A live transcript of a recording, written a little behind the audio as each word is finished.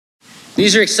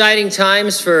These are exciting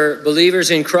times for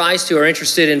believers in Christ who are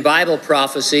interested in Bible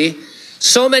prophecy.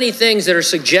 So many things that are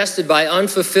suggested by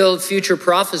unfulfilled future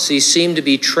prophecies seem to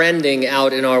be trending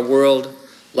out in our world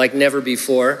like never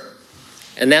before.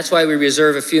 And that's why we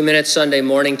reserve a few minutes Sunday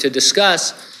morning to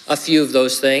discuss a few of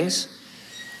those things.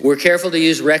 We're careful to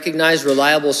use recognized,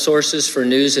 reliable sources for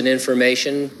news and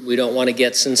information. We don't want to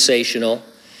get sensational.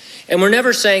 And we're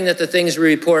never saying that the things we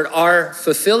report are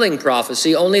fulfilling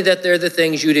prophecy, only that they're the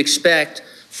things you'd expect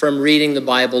from reading the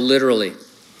Bible literally.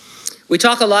 We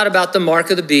talk a lot about the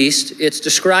mark of the beast. It's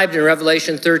described in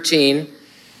Revelation 13.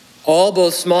 All,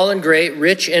 both small and great,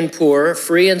 rich and poor,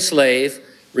 free and slave,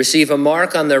 receive a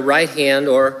mark on their right hand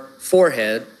or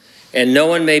forehead, and no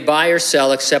one may buy or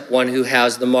sell except one who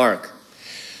has the mark.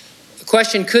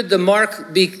 Question, could the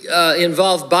mark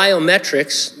involve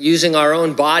biometrics, using our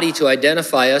own body to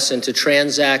identify us and to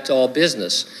transact all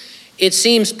business? It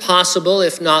seems possible,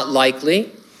 if not likely.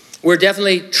 We're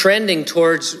definitely trending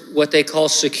towards what they call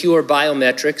secure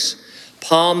biometrics,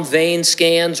 palm vein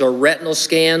scans or retinal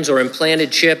scans or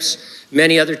implanted chips.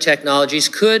 Many other technologies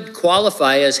could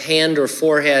qualify as hand or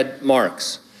forehead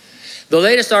marks. The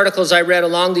latest articles I read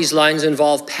along these lines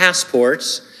involve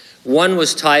passports. One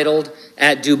was titled,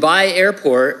 "At Dubai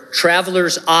Airport,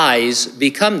 Travelers' Eyes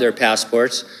Become Their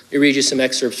Passports." Let me read you some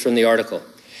excerpts from the article.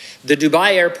 The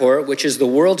Dubai Airport, which is the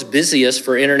world's busiest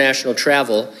for international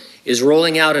travel, is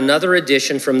rolling out another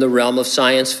edition from the realm of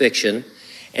science fiction,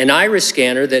 an iris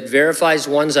scanner that verifies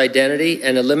one's identity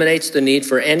and eliminates the need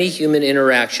for any human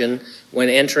interaction when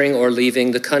entering or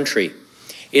leaving the country.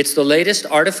 It's the latest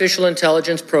artificial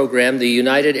intelligence program the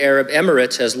United Arab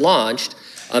Emirates has launched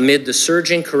amid the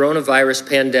surging coronavirus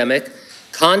pandemic.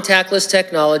 Contactless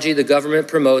technology the government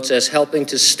promotes as helping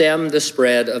to stem the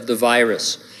spread of the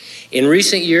virus. In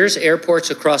recent years, airports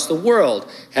across the world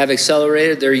have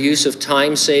accelerated their use of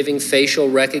time-saving facial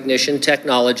recognition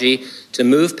technology to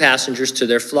move passengers to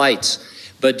their flights.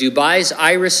 But Dubai's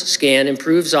iris scan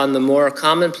improves on the more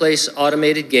commonplace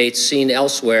automated gates seen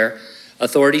elsewhere,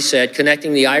 authorities said,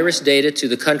 connecting the iris data to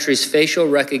the country's facial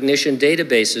recognition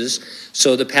databases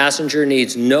so the passenger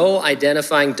needs no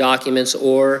identifying documents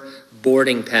or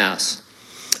boarding pass.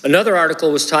 Another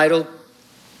article was titled,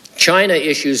 "China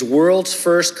Issues World's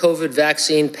First COVID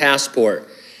Vaccine Passport."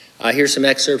 Here's some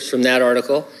excerpts from that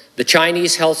article. The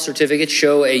Chinese health certificates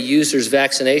show a user's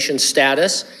vaccination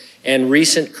status and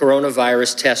recent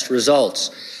coronavirus test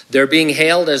results. They're being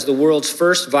hailed as the world's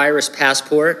first virus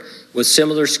passport, with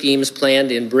similar schemes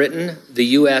planned in Britain, the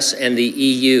US, and the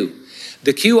EU.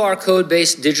 The QR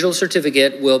code-based digital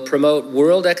certificate will promote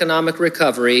world economic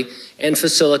recovery and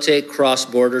facilitate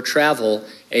cross-border travel,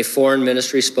 a foreign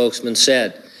ministry spokesman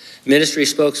said. Ministry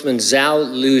spokesman Zhao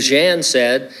Lujian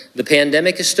said, "The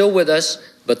pandemic is still with us,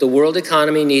 but the world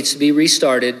economy needs to be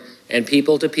restarted and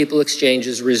people-to-people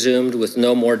exchanges resumed with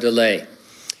no more delay."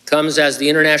 Comes as the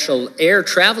International Air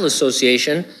Travel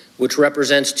Association, which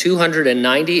represents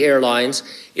 290 airlines,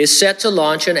 is set to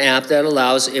launch an app that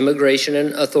allows immigration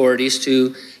and authorities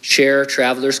to share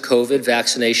travelers' COVID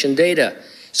vaccination data.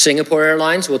 Singapore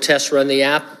Airlines will test run the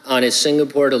app on its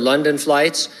Singapore to London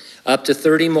flights. Up to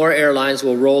 30 more airlines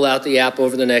will roll out the app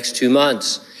over the next 2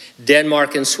 months.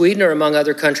 Denmark and Sweden are among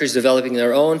other countries developing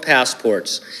their own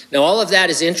passports. Now, all of that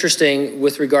is interesting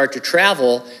with regard to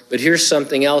travel, but here's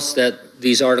something else that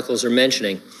these articles are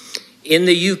mentioning. In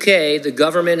the UK, the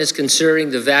government is considering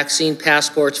the vaccine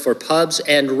passports for pubs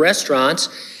and restaurants.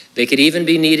 They could even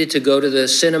be needed to go to the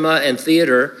cinema and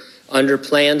theater under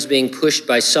plans being pushed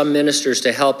by some ministers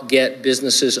to help get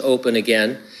businesses open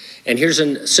again. And here's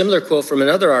a similar quote from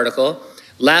another article.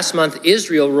 Last month,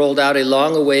 Israel rolled out a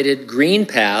long-awaited green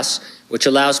pass, which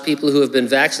allows people who have been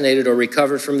vaccinated or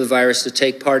recovered from the virus to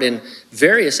take part in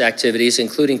various activities,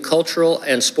 including cultural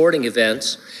and sporting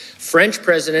events. French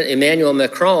President Emmanuel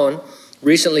Macron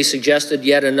recently suggested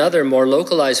yet another more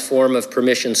localized form of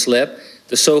permission slip,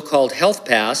 the so-called health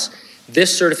pass.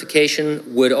 This certification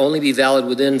would only be valid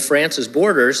within France's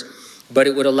borders, but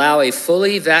it would allow a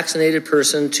fully vaccinated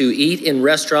person to eat in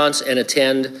restaurants and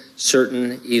attend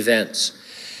certain events.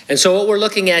 And so what we're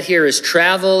looking at here is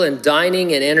travel and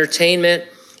dining and entertainment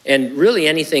and really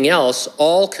anything else,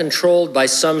 all controlled by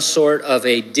some sort of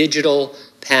a digital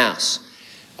pass.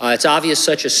 It's obvious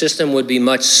such a system would be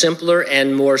much simpler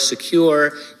and more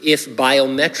secure if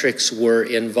biometrics were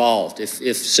involved.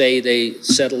 If say, they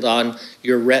settled on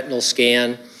your retinal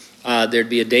scan, there'd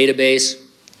be a database,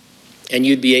 and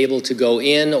you'd be able to go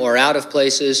in or out of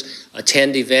places,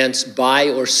 attend events, buy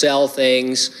or sell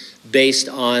things based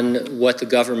on what the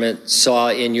government saw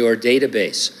in your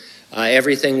database.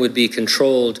 Everything would be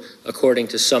controlled according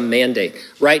to some mandate.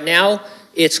 Right now,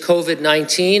 it's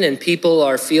COVID-19, and people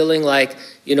are feeling like,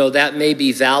 that may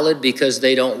be valid because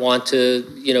they don't want to,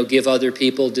 give other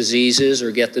people diseases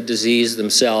or get the disease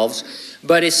themselves.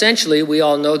 But essentially, we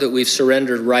all know that we've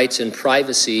surrendered rights and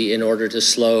privacy in order to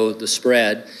slow the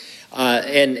spread.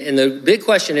 And the big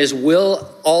question is, will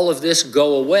all of this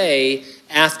go away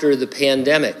after the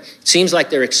pandemic? It seems like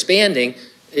they're expanding.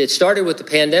 It started with the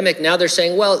pandemic. Now they're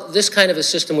saying, well, this kind of a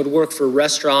system would work for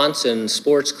restaurants and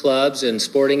sports clubs and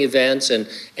sporting events and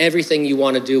everything you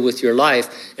want to do with your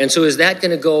life. And so is that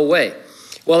going to go away?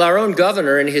 Well, our own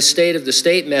governor in his State of the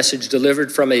State message delivered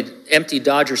from an empty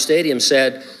Dodger Stadium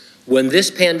said, when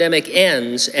this pandemic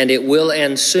ends, and it will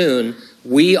end soon,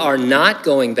 we are not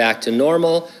going back to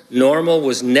normal. Normal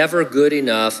was never good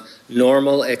enough.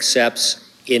 Normal accepts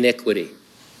iniquity.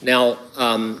 Now,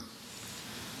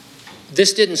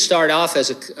 this didn't start off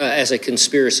as a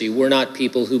conspiracy. We're not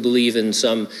people who believe in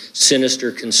some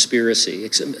sinister conspiracy.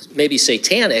 It's maybe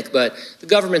satanic, but the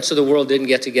governments of the world didn't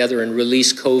get together and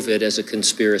release COVID as a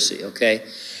conspiracy, okay?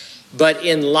 But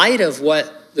in light of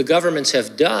what the governments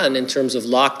have done in terms of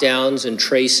lockdowns and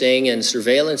tracing and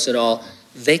surveillance and all,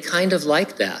 they kind of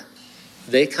like that.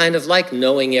 They kind of like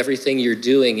knowing everything you're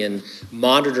doing and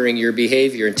monitoring your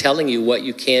behavior and telling you what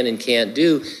you can and can't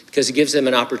do, because it gives them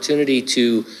an opportunity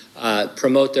to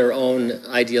promote their own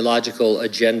ideological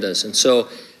agendas. And so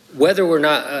whether or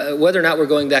not we're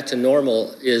going back to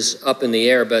normal is up in the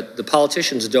air, but the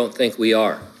politicians don't think we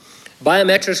are.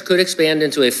 Biometrics could expand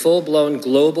into a full-blown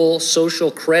global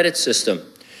social credit system.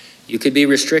 You could be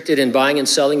restricted in buying and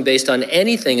selling based on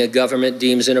anything a government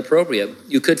deems inappropriate.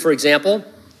 You could, for example,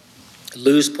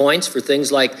 lose points for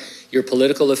things like your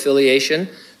political affiliation,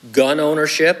 gun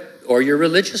ownership, or your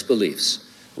religious beliefs.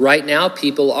 Right now,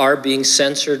 people are being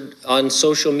censored on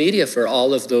social media for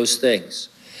all of those things.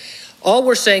 All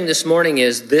we're saying this morning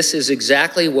is this is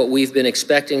exactly what we've been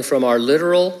expecting from our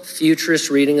literal futurist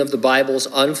reading of the Bible's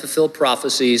unfulfilled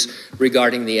prophecies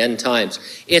regarding the end times.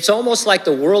 It's almost like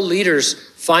the world leaders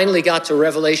finally got to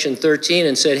Revelation 13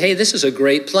 and said, hey, this is a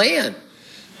great plan.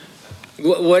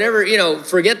 Whatever,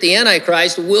 forget the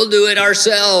Antichrist, we'll do it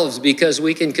ourselves because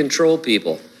we can control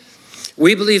people.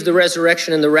 We believe the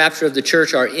resurrection and the rapture of the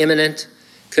church are imminent,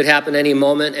 could happen any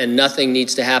moment, and nothing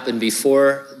needs to happen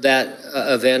before that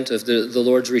event of the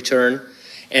Lord's return.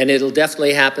 And it'll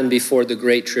definitely happen before the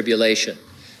Great Tribulation.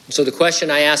 So the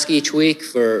question I ask each week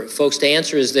for folks to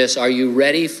answer is this: are you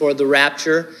ready for the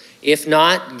rapture? If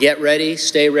not, get ready,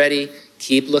 stay ready,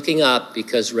 keep looking up,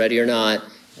 because ready or not,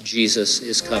 Jesus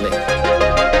is coming.